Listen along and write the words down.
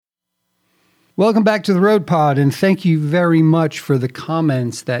Welcome back to the Road Pod, and thank you very much for the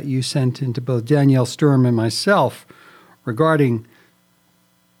comments that you sent into both Danielle Sturm and myself regarding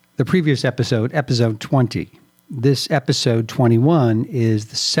the previous episode, episode 20. This episode 21 is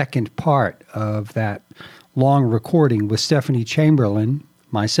the second part of that long recording with Stephanie Chamberlain,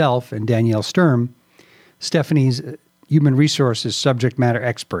 myself, and Danielle Sturm, Stephanie's human resources subject matter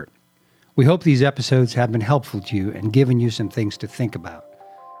expert. We hope these episodes have been helpful to you and given you some things to think about.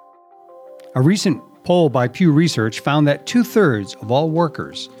 A recent poll by Pew Research found that 2/3 of all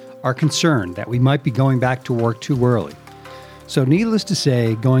workers are concerned that we might be going back to work too early. So needless to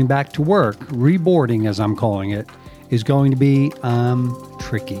say, going back to work, reboarding as I'm calling it, is going to be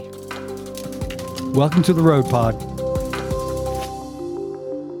tricky. Welcome to the Road Pod.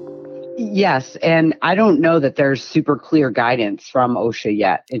 Yes, and I don't know that there's super clear guidance from OSHA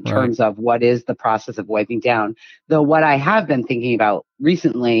yet in terms of what is the process of wiping down. Though what I have been thinking about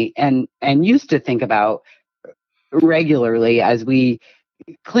recently and used to think about regularly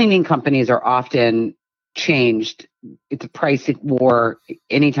cleaning companies are often changed. It's a pricing war.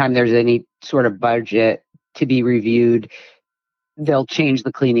 Anytime there's any sort of budget to be reviewed, they'll change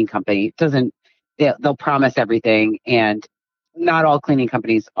the cleaning company. They'll promise everything, and not all cleaning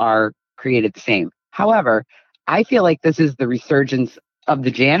companies are created the same. However, I feel like this is the resurgence of the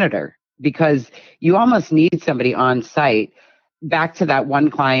janitor because you almost need somebody on site. Back to that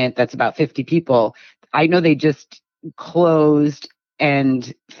one client that's about 50 people. I know they just closed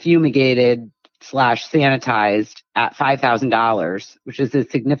and fumigated / sanitized at $5,000, which is a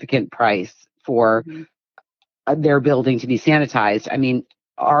significant price for their building to be sanitized. I mean,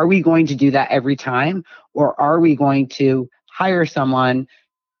 are we going to do that every time, or are we going to hire someone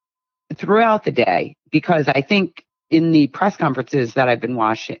throughout the day? Because I think in the press conferences that I've been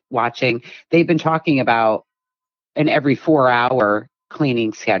watching, they've been talking about an every 4-hour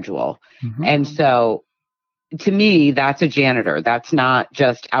cleaning schedule. Mm-hmm. And so to me, that's a janitor. That's not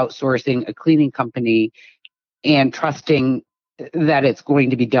just outsourcing a cleaning company and trusting that it's going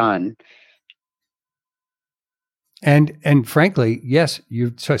to be done. And frankly, yes,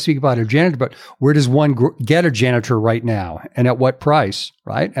 you speak about a janitor, but where does one get a janitor right now, and at what price,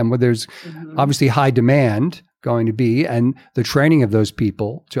 right? And where there's obviously high demand going to be, and the training of those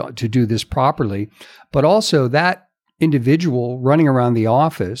people to do this properly, but also that individual running around the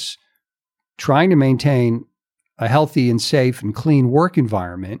office trying to maintain a healthy and safe and clean work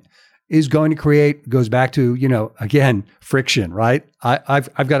environment is going to goes back to, again, friction, right?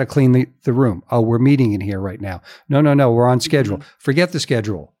 I've got to clean the room. Oh, we're meeting in here right now. No, we're on schedule. Mm-hmm. Forget the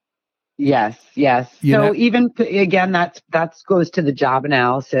schedule. Yes. Even, again, that goes to the job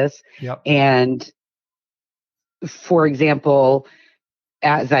analysis. Yep. And for example,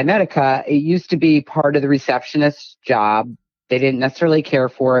 at Zymetica, it used to be part of the receptionist's job. They didn't necessarily care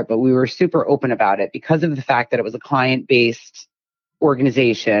for it, but we were super open about it because of the fact that it was a client-based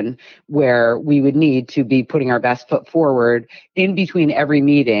organization where we would need to be putting our best foot forward. In between every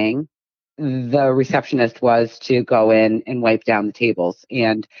meeting, the receptionist was to go in and wipe down the tables.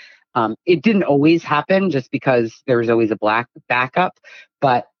 And it didn't always happen just because there was always a backup.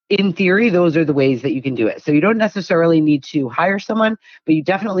 But in theory, those are the ways that you can do it. So you don't necessarily need to hire someone, but you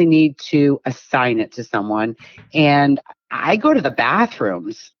definitely need to assign it to someone. And I go to the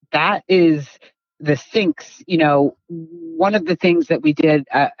bathrooms. That is the sinks. One of the things that we did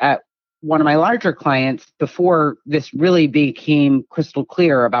at one of my larger clients before this really became crystal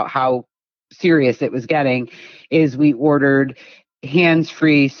clear about how serious it was getting is we ordered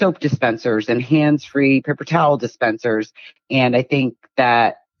hands-free soap dispensers and hands-free paper towel dispensers. And I think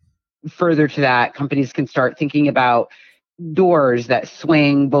that further to that, companies can start thinking about doors that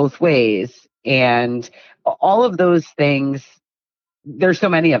swing both ways and all of those things. There's so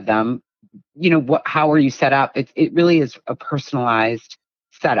many of them. How are you set up? It really is a personalized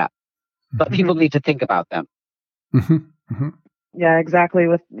setup, but people need to think about them. Mm-hmm. Mm-hmm. Yeah, exactly.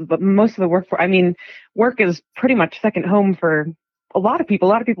 But most of the work is pretty much second home for a lot of people.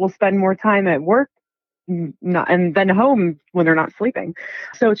 A lot of people spend more time at work and then home when they're not sleeping.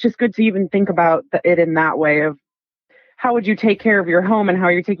 So it's just good to even think about it in that way of how would you take care of your home and how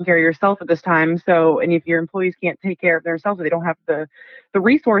you're taking care of yourself at this time. So, and if your employees can't take care of themselves, or they don't have the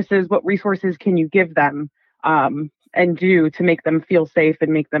resources, what resources can you give them and do to make them feel safe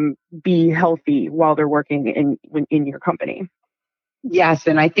and make them be healthy while they're working in your company? Yes,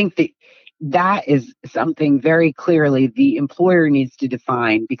 and I think that is something very clearly the employer needs to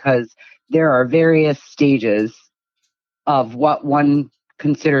define, because there are various stages of what one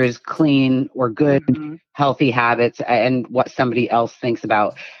considers clean or good, healthy habits and what somebody else thinks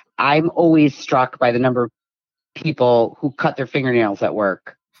about. I'm always struck by the number of people who cut their fingernails at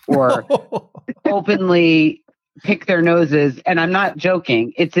work. or openly pick their noses. And I'm not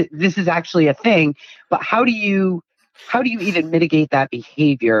joking. This is actually a thing. But how do you even mitigate that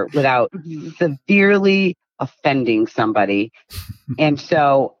behavior without severely offending somebody? And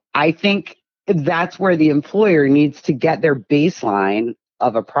so I think that's where the employer needs to get their baseline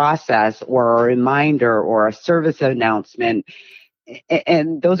of a process or a reminder or a service announcement.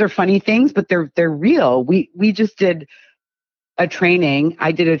 And those are funny things, but they're real. We just did a training.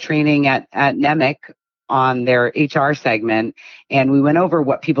 I did a training at NEMIC on their HR segment, and we went over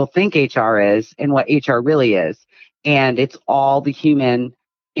what people think HR is and what HR really is. And it's all the human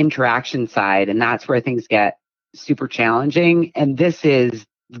interaction side, and that's where things get super challenging. And this is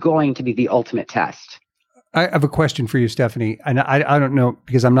going to be the ultimate test. I have a question for you, Stephanie, and I don't know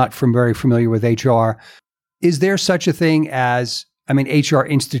because I'm not very familiar with HR. Is there such a thing as, HR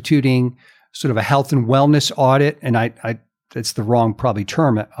instituting sort of a health and wellness audit? And that's the wrong probably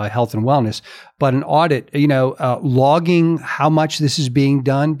term, health and wellness, but an audit, logging how much this is being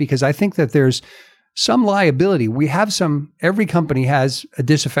done, because I think that there's some liability. Every company has a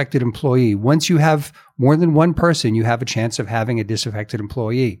disaffected employee. Once you have more than one person, you have a chance of having a disaffected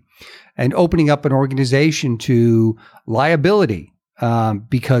employee, and opening up an organization to liability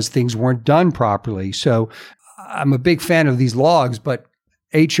because things weren't done properly. So I'm a big fan of these logs, but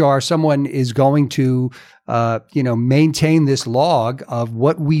HR, someone is going to, maintain this log of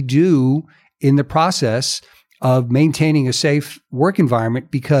what we do in the process of maintaining a safe work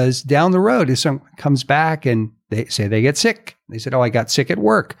environment, because down the road, if someone comes back and they say they get sick, they said, "Oh, I got sick at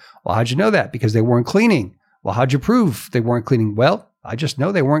work." Well, how'd you know that? Because they weren't cleaning. Well, how'd you prove they weren't cleaning? Well, I just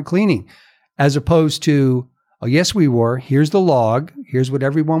know they weren't cleaning. As opposed to, "Oh, yes, we were. Here's the log. Here's what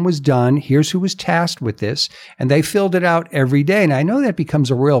everyone was done. Here's who was tasked with this." And they filled it out every day. And I know that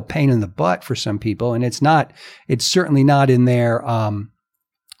becomes a real pain in the butt for some people. And it's certainly not in their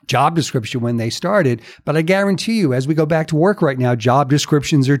job description when they started. But I guarantee you, as we go back to work right now, job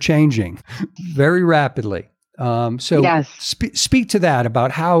descriptions are changing very rapidly. So yes. Speak to that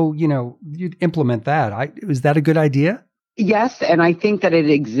about how, you'd implement that. Is that a good idea? Yes. And I think that it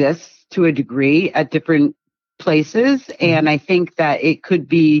exists to a degree at different places. And I think that it could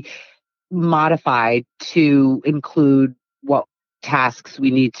be modified to include what tasks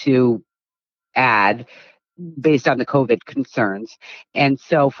we need to add based on the COVID concerns. And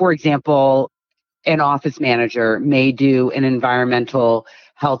so, for example, an office manager may do an environmental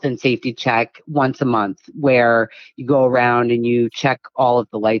health and safety check once a month, where you go around and you check all of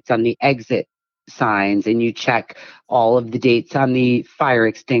the lights on the exit signs, and you check all of the dates on the fire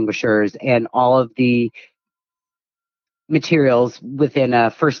extinguishers and all of the materials within a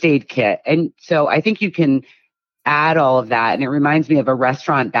first aid kit. And so I think you can add all of that. And it reminds me of a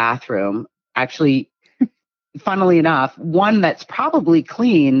restaurant bathroom. Actually, funnily enough, one that's probably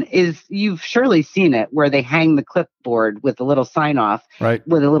clean is, you've surely seen it, where they hang the clipboard with a little sign off, right,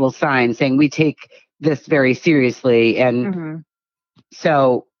 with a little sign saying, "We take this very seriously." And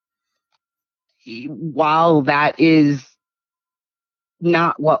so while that is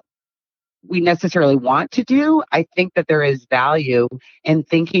not what we necessarily want to do, I think that there is value in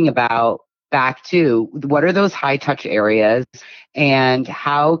thinking about back to what are those high touch areas and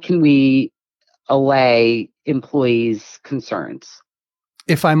how can we allay employees' concerns.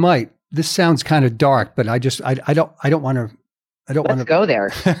 If I might, this sounds kind of dark, but I don't want to. Let's go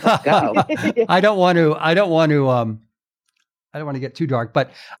there. Let's go. I don't want to get too dark,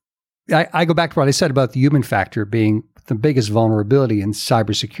 but I go back to what I said about the human factor being the biggest vulnerability in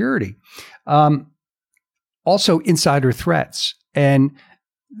cybersecurity. Also, insider threats. And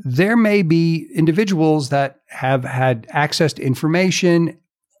there may be individuals that have had access to information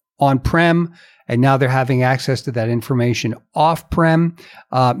on-prem, and now they're having access to that information off-prem.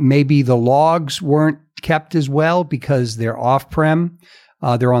 Maybe the logs weren't kept as well because they're off-prem.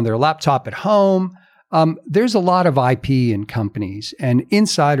 They're on their laptop at home. There's a lot of IP in companies and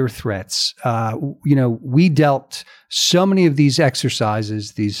insider threats. We dealt so many of these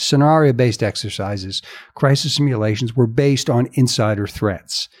exercises, these scenario-based exercises, crisis simulations were based on insider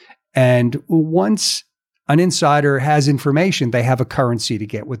threats. And once an insider has information, they have a currency to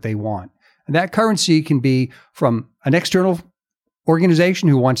get what they want. And that currency can be from an external organization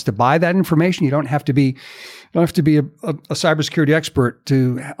who wants to buy that information. You don't have to be a cybersecurity expert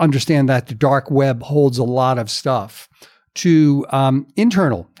to understand that the dark web holds a lot of stuff. To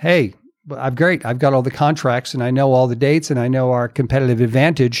internal, hey, I've got all the contracts and I know all the dates and I know our competitive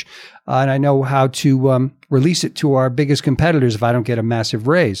advantage and I know how to release it to our biggest competitors if I don't get a massive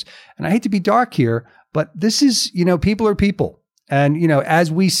raise. And I hate to be dark here, but this is, people are people. And,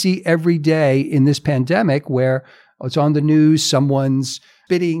 as we see every day in this pandemic where it's on the news, someone's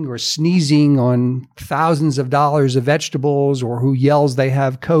spitting or sneezing on thousands of dollars of vegetables, or who yells they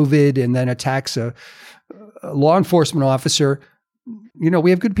have COVID and then attacks a law enforcement officer. We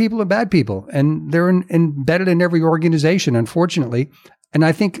have good people and bad people, and they're embedded in every organization, unfortunately. And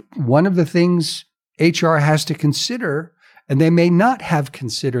I think one of the things HR has to consider, and they may not have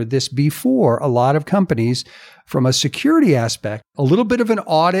considered this before, a lot of companies, from a security aspect, a little bit of an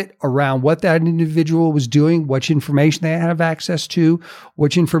audit around what that individual was doing, which information they have access to,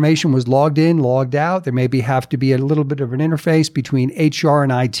 which information was logged in, logged out. There maybe have to be a little bit of an interface between HR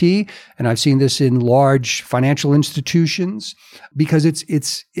and IT. And I've seen this in large financial institutions, because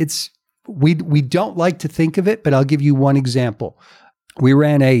we don't like to think of it, but I'll give you one example. We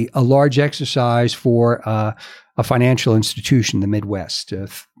ran a large exercise for a financial institution in the Midwest,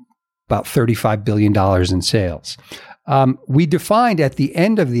 about $35 billion in sales. We defined at the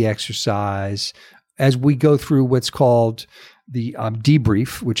end of the exercise, as we go through what's called the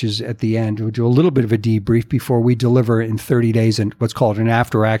debrief, which is at the end, we'll do a little bit of a debrief before we deliver in 30 days and what's called an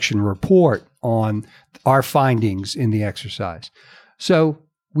after-action report on our findings in the exercise. So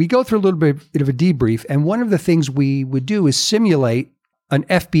we go through a little bit of a debrief, and one of the things we would do is simulate an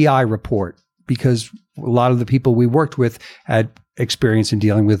FBI report, because a lot of the people we worked with had experience in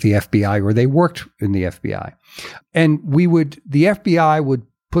dealing with the FBI, or they worked in the FBI. And the FBI would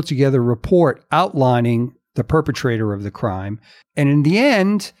put together a report outlining the perpetrator of the crime. And in the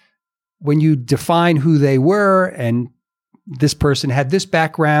end, when you define who they were, and this person had this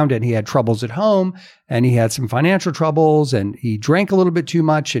background, and he had troubles at home, and he had some financial troubles, and he drank a little bit too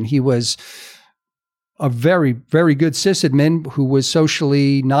much, and he was a very, very good sysadmin who was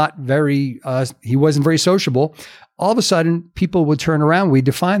socially not very, he wasn't very sociable. All of a sudden, people would turn around, we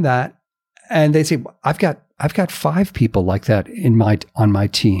define that, and they'd say, I've got 5 people like that on my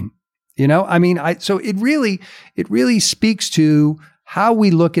team. So it really speaks to how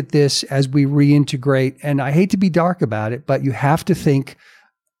we look at this as we reintegrate. And I hate to be dark about it, but you have to think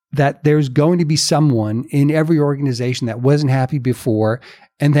that there's going to be someone in every organization that wasn't happy before,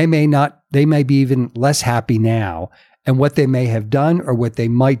 and they may be even less happy now, and what they may have done or what they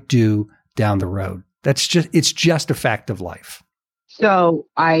might do down the road. It's just a fact of life. So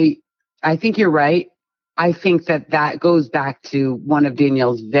I think you're right. I think that goes back to one of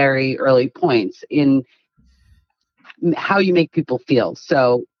Danielle's very early points in how you make people feel.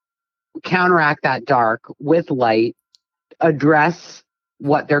 So counteract that dark with light, address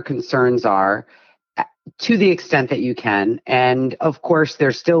what their concerns are to the extent that you can. And of course,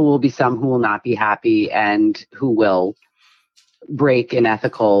 there still will be some who will not be happy and who will break an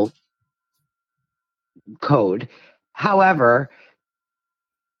ethical code. However,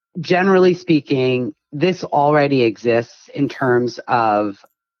 generally speaking, this already exists in terms of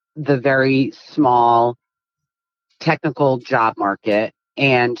the very small technical job market.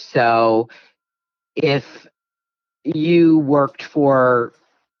 And so if you worked for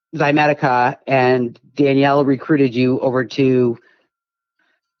Zymedica and Danielle recruited you over to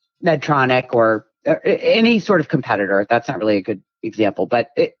Medtronic or any sort of competitor, that's not really a good example, but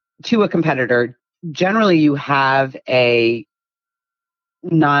to a competitor, generally you have a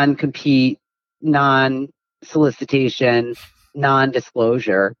non-compete, non-solicitation,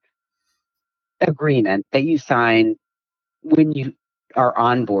 non-disclosure agreement that you sign when you are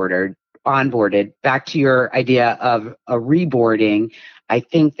onboarded. Back to your idea of a reboarding, I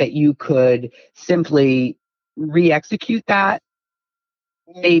think that you could simply re-execute that.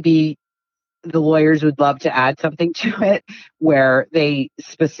 Maybe the lawyers would love to add something to it where they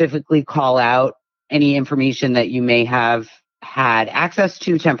specifically call out any information that you may have had access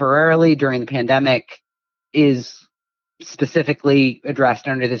to temporarily during the pandemic is specifically addressed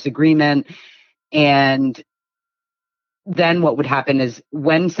under this agreement. And then what would happen is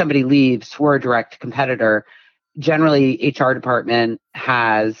when somebody leaves for a direct competitor, generally HR department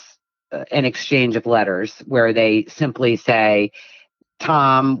has an exchange of letters where they simply say,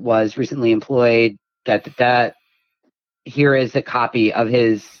 Tom was recently employed, here is a copy of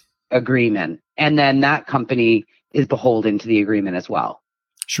his agreement. And then that company is beholden to the agreement as well.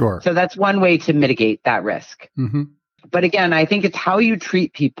 Sure. So that's one way to mitigate that risk. Mm-hmm. But again, I think it's how you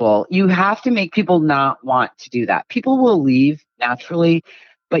treat people. You have to make people not want to do that. People will leave naturally,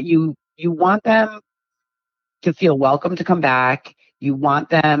 but you want them to feel welcome to come back. You want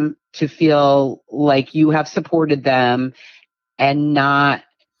them to feel like you have supported them and not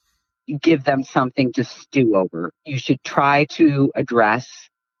give them something to stew over. You should try to address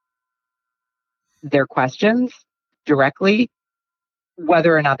their questions directly.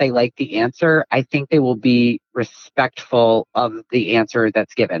 Whether or not they like the answer, I think they will be respectful of the answer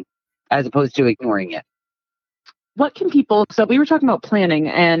that's given, as opposed to ignoring it. what can people, so we were talking about planning,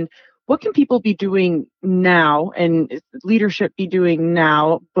 and what can people be doing now and leadership be doing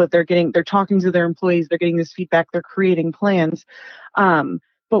now, but they're talking to their employees, they're getting this feedback, they're creating plans.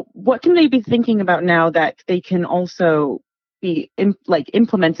 But what can they be thinking about now that they can also be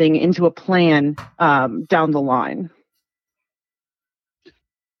implementing into a plan down the line?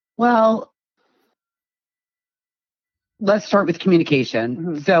 Well, let's start with communication.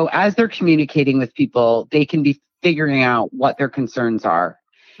 Mm-hmm. So as they're communicating with people, they can be figuring out what their concerns are.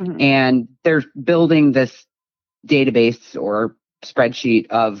 Mm-hmm. And they're building this database or spreadsheet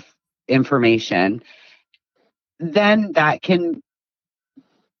of information. Then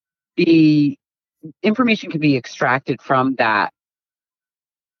information can be extracted from that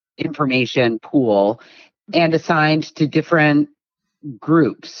information pool and assigned to different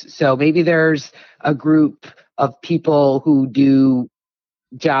groups. So maybe there's a group of people who do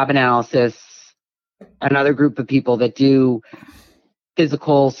job analysis, another group of people that do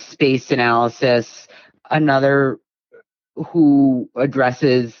physical space analysis, another who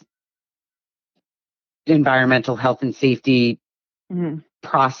addresses environmental health and safety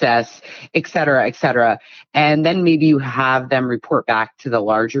process, et cetera, et cetera. And then maybe you have them report back to the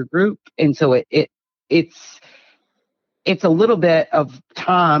larger group. And so it's a little bit of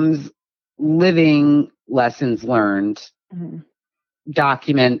Tom's living lessons learned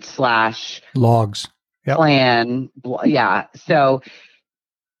document / logs. Yep. Plan. Yeah. So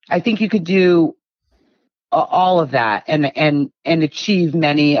I think you could do all of that and achieve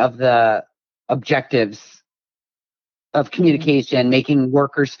many of the objectives of communication, making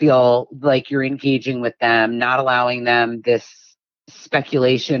workers feel like you're engaging with them, not allowing them this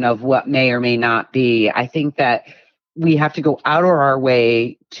speculation of what may or may not be. I think that we have to go out of our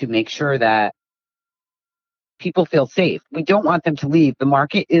way to make sure that people feel safe. We don't want them to leave. The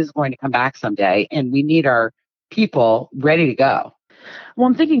market is going to come back someday, and we need our people ready to go. Well,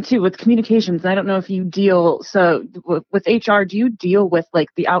 I'm thinking too with communications. I don't know if you deal with HR. Do you deal with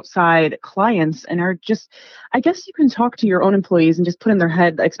the outside clients and I guess you can talk to your own employees and just put in their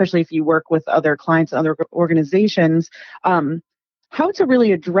head, especially if you work with other clients and other organizations, how to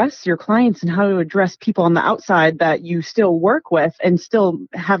really address your clients and how to address people on the outside that you still work with and still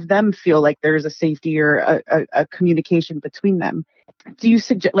have them feel like there's a safety or a communication between them. Do you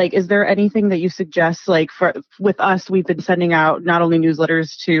suggest, is there anything that you suggest, with us, we've been sending out not only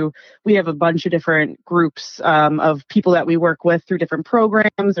newsletters we have a bunch of different groups of people that we work with through different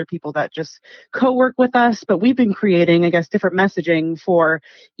programs or people that just co-work with us, but we've been creating, I guess, different messaging for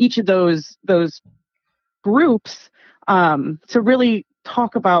each of those groups to really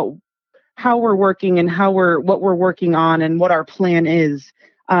talk about how we're working and what we're working on and what our plan is.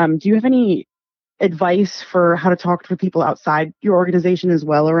 Do you have any advice for how to talk to people outside your organization as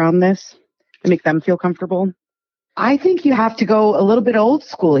well around this to make them feel comfortable? I think you have to go a little bit old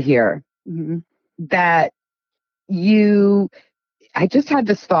school here. Mm-hmm. I just had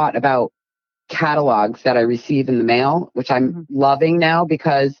this thought about catalogs that I receive in the mail, which I'm loving now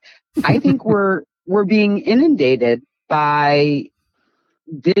because I think we're being inundated by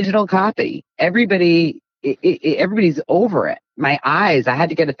digital copy. Everybody's over it. My eyes, I had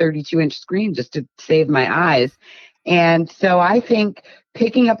to get a 32-inch screen just to save my eyes. And so I think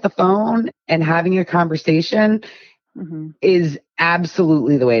picking up the phone and having a conversation is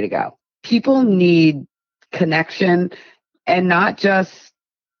absolutely the way to go. People need connection and not just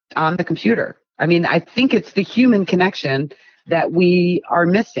on the computer. I mean, I think it's the human connection that we are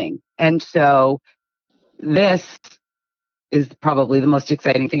missing. And so this is probably the most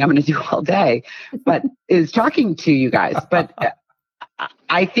exciting thing I'm going to do all day, but is talking to you guys. But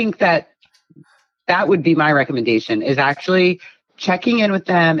I think that would be my recommendation, is actually checking in with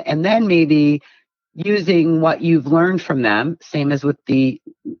them and then maybe using what you've learned from them, same as with the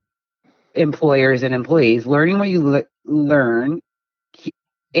employers and employees, learning what you learn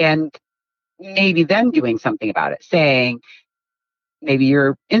and maybe them doing something about it, saying, maybe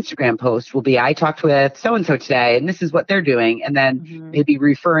your Instagram post will be, I talked with so-and-so today, and this is what they're doing. And then maybe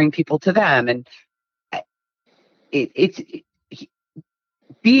referring people to them. And it's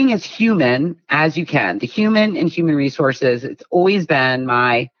being as human as you can. The human and human resources, it's always been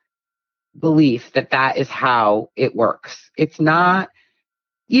my belief that is how it works. It's not,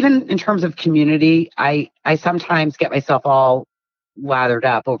 even in terms of community, I sometimes get myself all lathered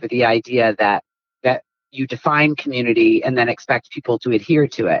up over the idea that you define community and then expect people to adhere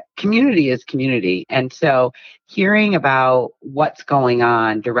to it. Community is community. And so hearing about what's going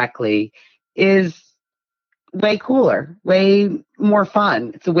on directly is way cooler, way more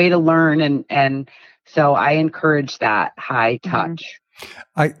fun. It's a way to learn. And so I encourage that high touch.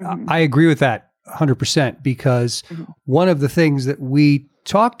 I agree with that 100%, because one of the things that we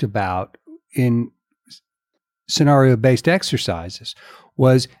talked about in scenario-based exercises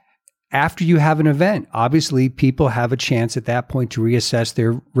was after you have an event, obviously people have a chance at that point to reassess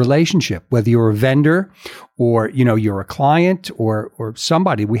their relationship, whether you're a vendor or, you're a client or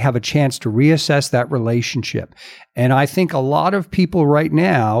somebody. We have a chance to reassess that relationship. And I think a lot of people right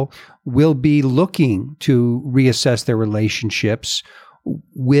now will be looking to reassess their relationships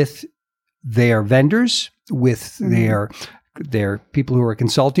with their vendors, with their people who are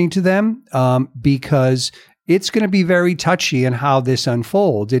consulting to them, because it's going to be very touchy in how this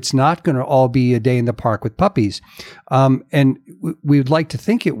unfolds. It's not going to all be a day in the park with puppies. And we would like to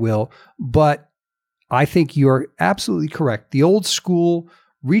think it will, but I think you're absolutely correct. The old school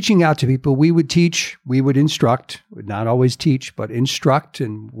reaching out to people, we would teach, we would instruct, would not always teach, but instruct,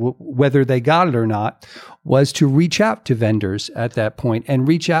 and whether they got it or not, was to reach out to vendors at that point and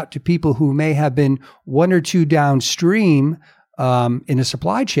reach out to people who may have been one or two downstream in a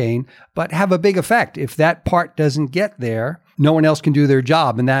supply chain, but have a big effect. If that part doesn't get there, no one else can do their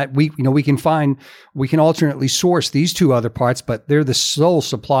job. And that we can alternately source these two other parts, but they're the sole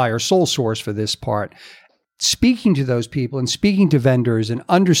supplier, sole source for this part. Speaking to those people and speaking to vendors and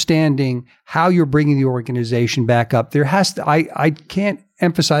understanding how you're bringing the organization back up, I can't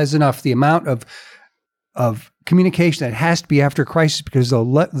emphasize enough the amount of communication that has to be after a crisis, because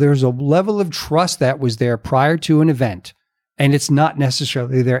there's a level of trust that was there prior to an event. And it's not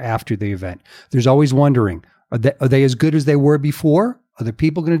necessarily there after the event. There's always wondering, are they as good as they were before? Are the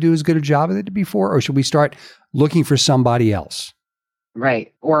people going to do as good a job as they did before? Or should we start looking for somebody else?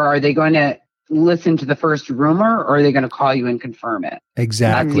 Right. Or are they going to listen to the first rumor, or are they going to call you and confirm it?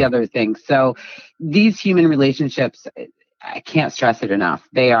 Exactly. That's the other thing. So these human relationships, I can't stress it enough.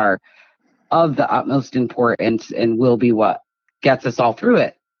 They are of the utmost importance and will be what gets us all through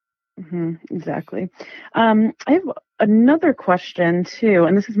it. Exactly. I have another question too,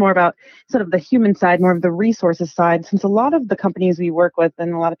 and this is more about sort of the human side, more of the resources side, since a lot of the companies we work with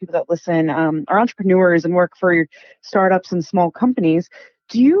and a lot of people that listen are entrepreneurs and work for startups and small companies.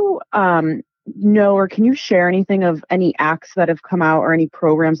 Do you know, or can you share anything of any acts that have come out or any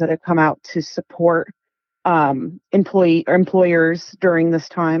programs that have come out to support employers during this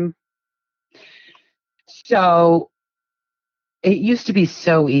time? So it used to be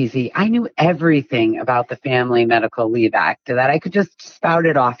so easy. I knew everything about the Family Medical Leave Act that I could just spout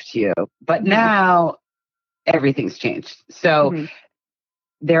it off to you. But now everything's changed. So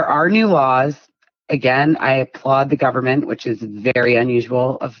there are new laws. Again, I applaud the government, which is very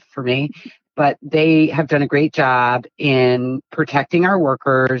unusual for me, but they have done a great job in protecting our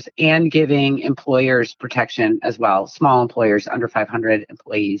workers and giving employers protection as well, small employers under 500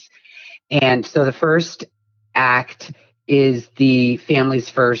 employees. And so the first act is the Families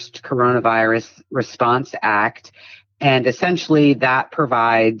First Coronavirus Response Act. And essentially that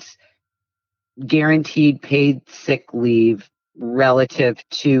provides guaranteed paid sick leave relative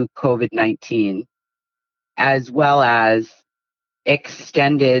to COVID-19, as well as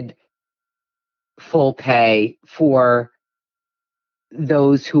extended full pay for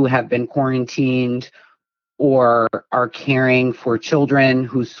those who have been quarantined or are caring for children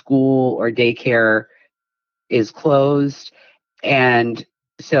whose school or daycare is closed. And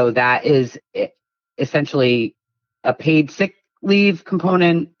so that is essentially a paid sick leave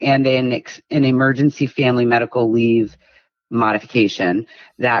component and an emergency family medical leave modification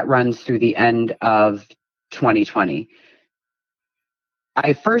that runs through the end of 2020.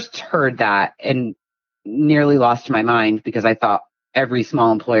 I first heard that and nearly lost my mind, because I thought every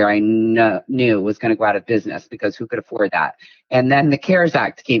small employer I knew was going to go out of business, because who could afford that? And then the CARES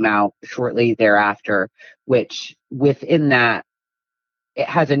Act came out shortly thereafter, which within that, it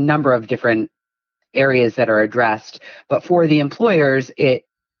has a number of different areas that are addressed. But for the employers, it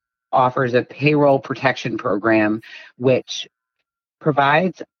offers a payroll protection program, which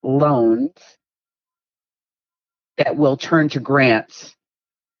provides loans that will turn to grants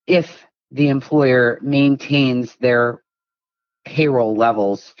if the employer maintains their payroll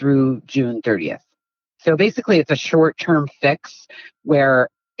levels through June 30th. So basically, it's a short-term fix where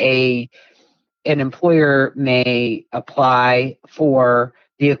an employer may apply for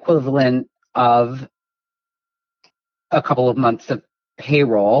the equivalent of a couple of months of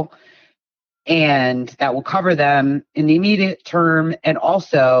payroll, and that will cover them in the immediate term and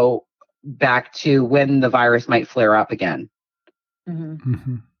also back to when the virus might flare up again.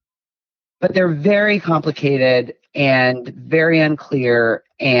 But they're very complicated and very unclear,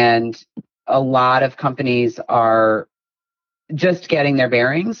 and a lot of companies are just getting their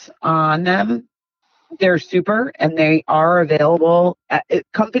bearings on them. They're super, and they are available at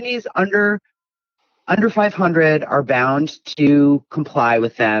companies under under 500 are bound to comply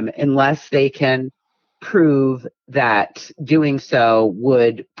with them unless they can prove that doing so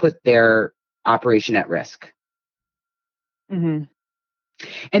would put their operation at risk. Mm-hmm.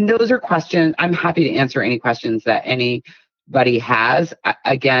 And those are questions. I'm happy to answer any questions that anybody has.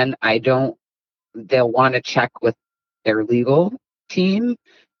 Again, they'll want to check with their legal team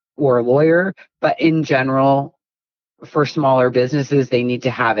or a lawyer, but in general, for smaller businesses, they need to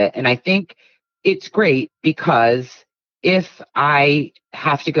have it. And I think it's great because if I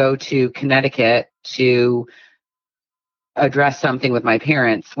have to go to Connecticut to address something with my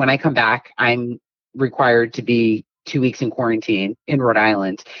parents, when I come back, I'm required to be 2 weeks in quarantine in Rhode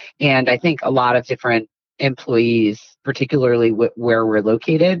Island. And I think a lot of different employees, particularly where we're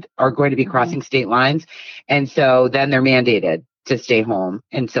located, are going to be crossing state lines. And so then they're mandated to stay home.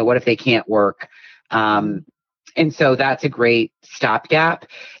 And so what if they can't work? And so that's a great stopgap.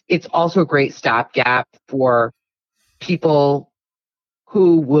 It's also a great stopgap for people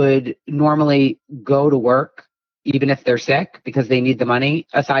who would normally go to work, even if they're sick, because they need the money,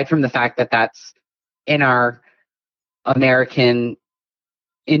 aside from the fact that that's in our American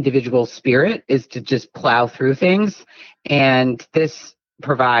individual spirit, is to just plow through things. And this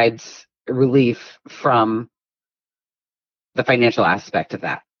provides relief from the financial aspect of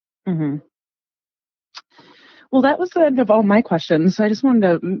that. Mm-hmm. Well, that was the end of all my questions. So I just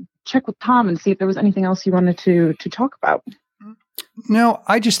wanted to check with Tom and see if there was anything else you wanted to talk about. No,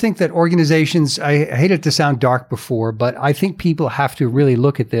 I just think that organizations, I hated to sound dark before, but I think people have to really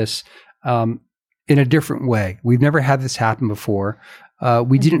look at this in a different way. We've never had this happen before.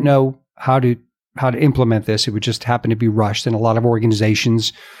 We didn't know how to implement this. It would just happen to be rushed. And a lot of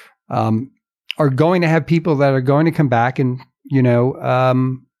organizations are going to have people that are going to come back and,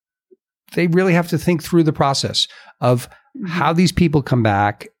 they really have to think through the process of how these people come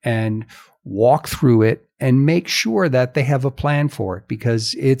back and walk through it and make sure that they have a plan for it,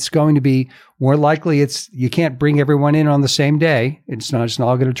 because it's going to be more likely you can't bring everyone in on the same day. It's not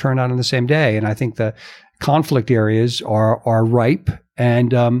going to turn out on the same day. And I think the conflict areas are ripe,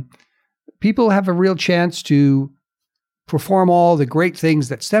 and people have a real chance to perform all the great things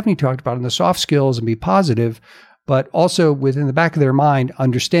that Stephanie talked about in the soft skills and be positive, but also within the back of their mind,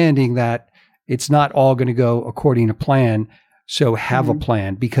 understanding that it's not all going to go according to plan. So have a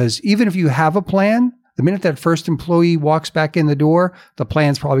plan, because even if you have a plan, the minute that first employee walks back in the door, the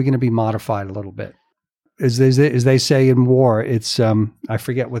plan's probably going to be modified a little bit. As they say in war, it's I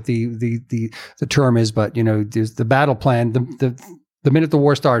forget what the term is, but there's the battle plan. The minute the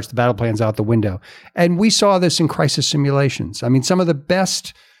war starts, the battle plan's out the window. And we saw this in crisis simulations. I mean, some of the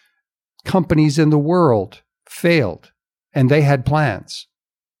best companies in the world failed, and they had plans.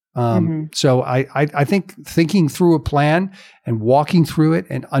 So I think thinking through a plan and walking through it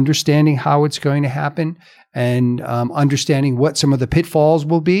and understanding how it's going to happen, and understanding what some of the pitfalls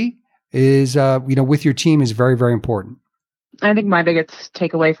will be is, with your team, is very, very important. I think my biggest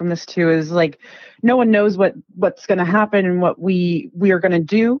takeaway from this too is, like, no one knows what's going to happen and what we are going to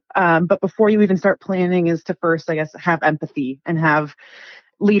do. But before you even start planning, is to first, I guess, have empathy and have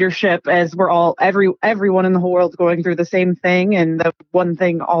leadership, as we're all, everyone in the whole world is going through the same thing. And the one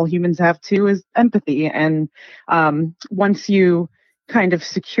thing all humans have too is empathy. And once you kind of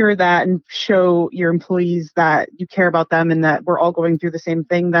secure that and show your employees that you care about them and that we're all going through the same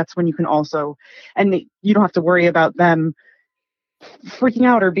thing, that's when you can also, and you don't have to worry about them freaking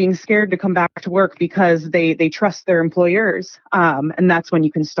out or being scared to come back to work because they trust their employers. And that's when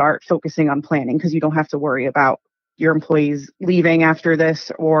you can start focusing on planning, because you don't have to worry about your employees leaving after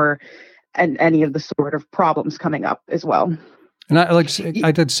this or any of the sort of problems coming up as well. And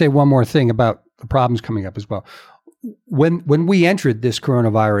I did say one more thing about the problems coming up as well. When we entered this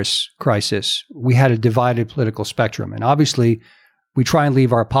coronavirus crisis, we had a divided political spectrum. And obviously, we try and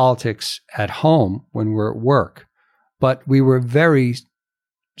leave our politics at home when we're at work. But we were very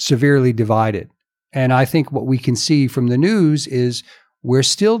severely divided. And I think what we can see from the news is we're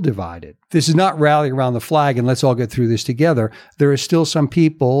still divided. This is not rallying around the flag and let's all get through this together. There are still some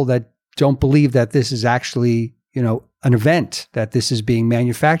people that don't believe that this is actually, an event, that this is being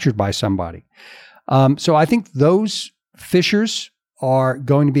manufactured by somebody. So I think those fissures are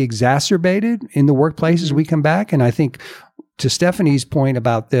going to be exacerbated in the workplace as we come back. And I think, to Stephanie's point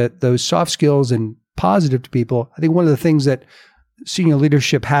about those soft skills and positive to people, I think one of the things that senior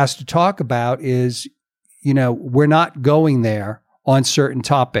leadership has to talk about is, we're not going there on certain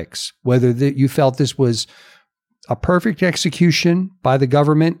topics, whether you felt this was a perfect execution by the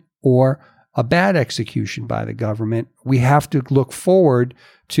government or a bad execution by the government. We have to look forward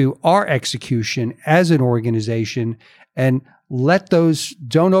to our execution as an organization and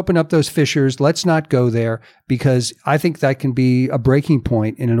don't open up those fissures. Let's not go there, because I think that can be a breaking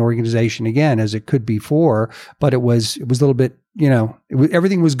point in an organization again, as it could before, but it was a little bit,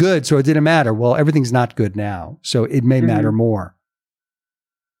 everything was good, so it didn't matter. Well, everything's not good now, so it may matter more.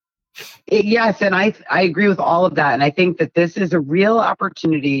 Yes, and I agree with all of that. And I think that this is a real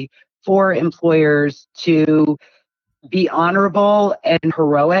opportunity for employers to be honorable and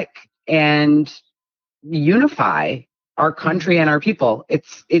heroic and unify our country and our people.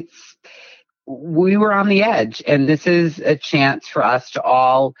 We were on the edge, and this is a chance for us to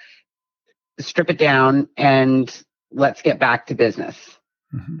all strip it down and let's get back to business.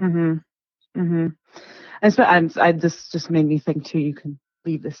 Mm-hmm. Mm-hmm. And so this just made me think too, you can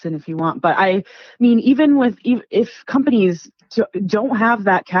leave this in if you want, but I mean, if companies don't have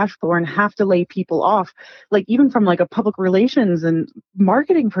that cash flow and have to lay people off, like even from like a public relations and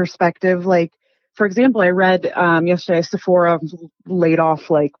marketing perspective, like for example, I read yesterday Sephora laid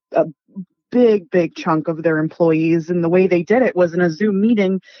off like a big chunk of their employees, and the way they did it was in a Zoom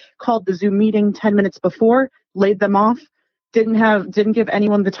meeting, called the Zoom meeting 10 minutes before, laid them off, didn't give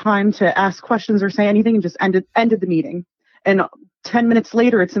anyone the time to ask questions or say anything, and just ended the meeting. And 10 minutes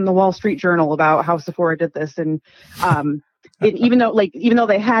later, it's in the Wall Street Journal about how Sephora did this. And even though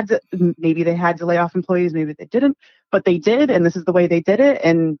they had to lay off employees, maybe they didn't, but they did, and this is the way they did it,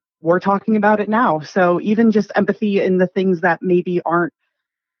 and we're talking about it now. So even just empathy in the things that maybe aren't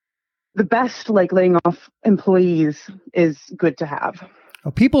the best, like laying off employees, is good to have.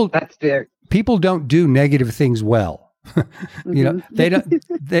 Well, people don't do negative things well. They don't.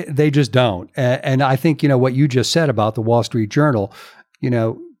 They just don't. And I think what you just said about the Wall Street Journal.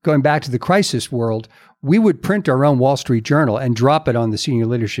 Going back to the crisis world, we would print our own Wall Street Journal and drop it on the senior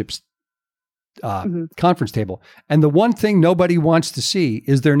leadership's conference table. And the one thing nobody wants to see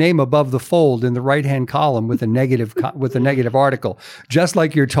is their name above the fold in the right-hand column with a negative article, just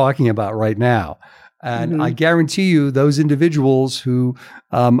like you're talking about right now. And I guarantee you those individuals who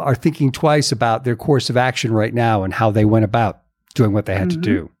are thinking twice about their course of action right now and how they went about doing what they had to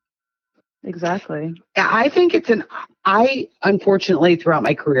do. Exactly. I think I unfortunately throughout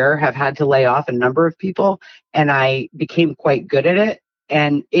my career have had to lay off a number of people, and I became quite good at it.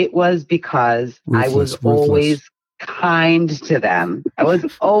 And it was because I was always kind to them.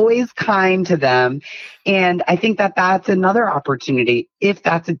 And I think that that's another opportunity. If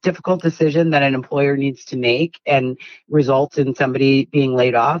that's a difficult decision that an employer needs to make and results in somebody being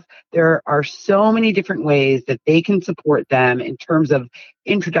laid off, there are so many different ways that they can support them in terms of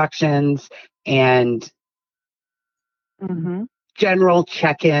introductions and general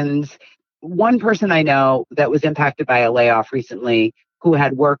check-ins. One person I know that was impacted by a layoff recently, who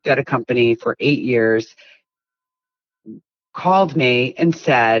had worked at a company for 8 years, called me and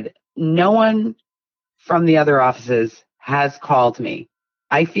said, no one from the other offices has called me.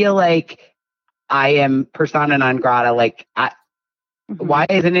 I feel like I am persona non grata. Like, why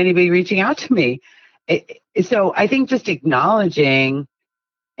isn't anybody reaching out to me? So I think just acknowledging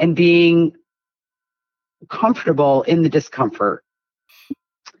and being comfortable in the discomfort.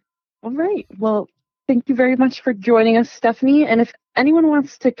 All right. Well, thank you very much for joining us, Stephanie. And if anyone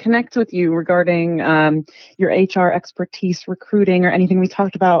wants to connect with you regarding your HR expertise, recruiting, or anything we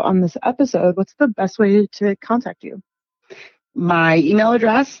talked about on this episode, what's the best way to contact you? My email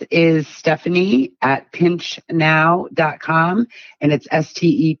address is stephanie@pinchnow.com, and it's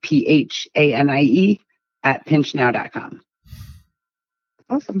STEPHANIE@pinchnow.com.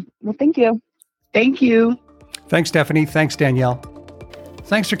 Awesome. Well, thank you. Thank you. Thanks, Stephanie. Thanks, Danielle.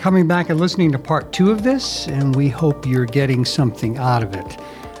 Thanks for coming back and listening to part 2 of this, and we hope you're getting something out of it.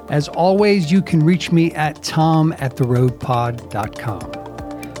 As always, you can reach me at tom@theroadpod.com.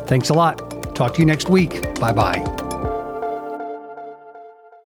 Thanks a lot. Talk to you next week. Bye-bye.